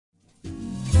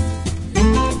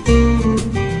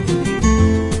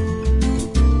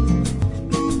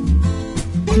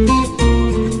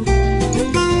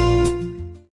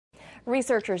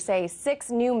Researchers say 6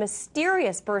 new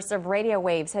mysterious bursts of radio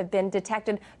waves have been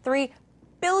detected 3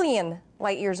 billion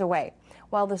light years away.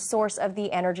 While the source of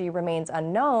the energy remains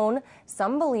unknown,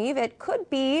 some believe it could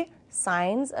be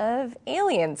signs of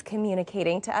aliens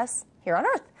communicating to us here on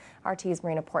Earth. RT's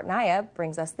Marina Portnaya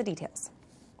brings us the details.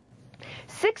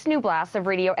 6 new blasts of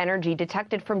radio energy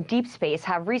detected from deep space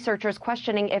have researchers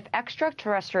questioning if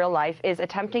extraterrestrial life is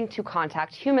attempting to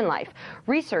contact human life.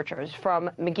 Researchers from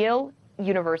McGill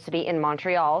University in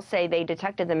Montreal say they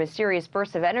detected the mysterious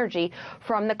burst of energy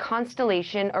from the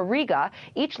constellation Auriga,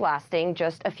 each lasting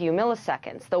just a few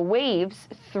milliseconds. The waves,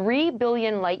 3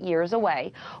 billion light years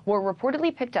away, were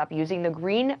reportedly picked up using the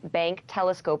Green Bank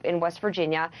Telescope in West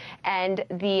Virginia and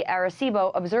the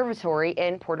Arecibo Observatory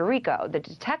in Puerto Rico. The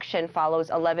detection follows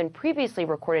 11 previously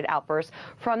recorded outbursts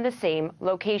from the same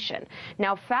location.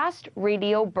 Now, fast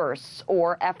radio bursts,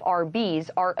 or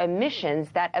FRBs, are emissions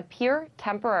that appear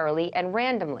temporarily and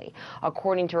randomly.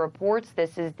 According to reports,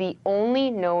 this is the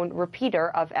only known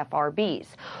repeater of FRBs.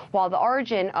 While the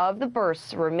origin of the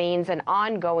bursts remains an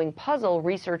ongoing puzzle,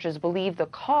 researchers believe the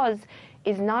cause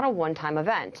is not a one-time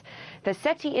event. The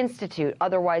SETI Institute,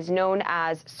 otherwise known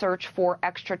as Search for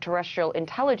Extraterrestrial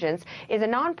Intelligence, is a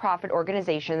nonprofit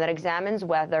organization that examines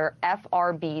whether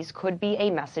FRBs could be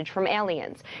a message from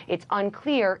aliens. It's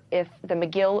unclear if the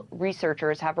McGill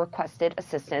researchers have requested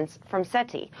assistance from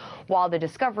SETI. While the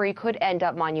discovery could end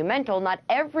up monumental, not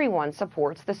everyone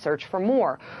supports the search for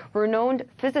more. Renowned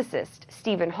physicist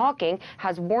Stephen Hawking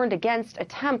has warned against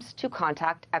attempts to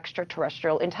contact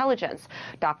extraterrestrial intelligence.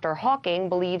 Dr. Hawking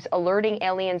believes alerting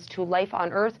aliens to life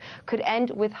on Earth could end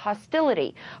with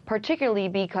hostility, particularly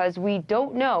because we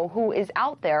don't know who is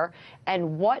out there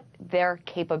and what their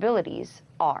capabilities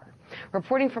are.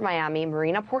 Reporting from Miami,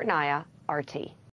 Marina Portnaya, RT.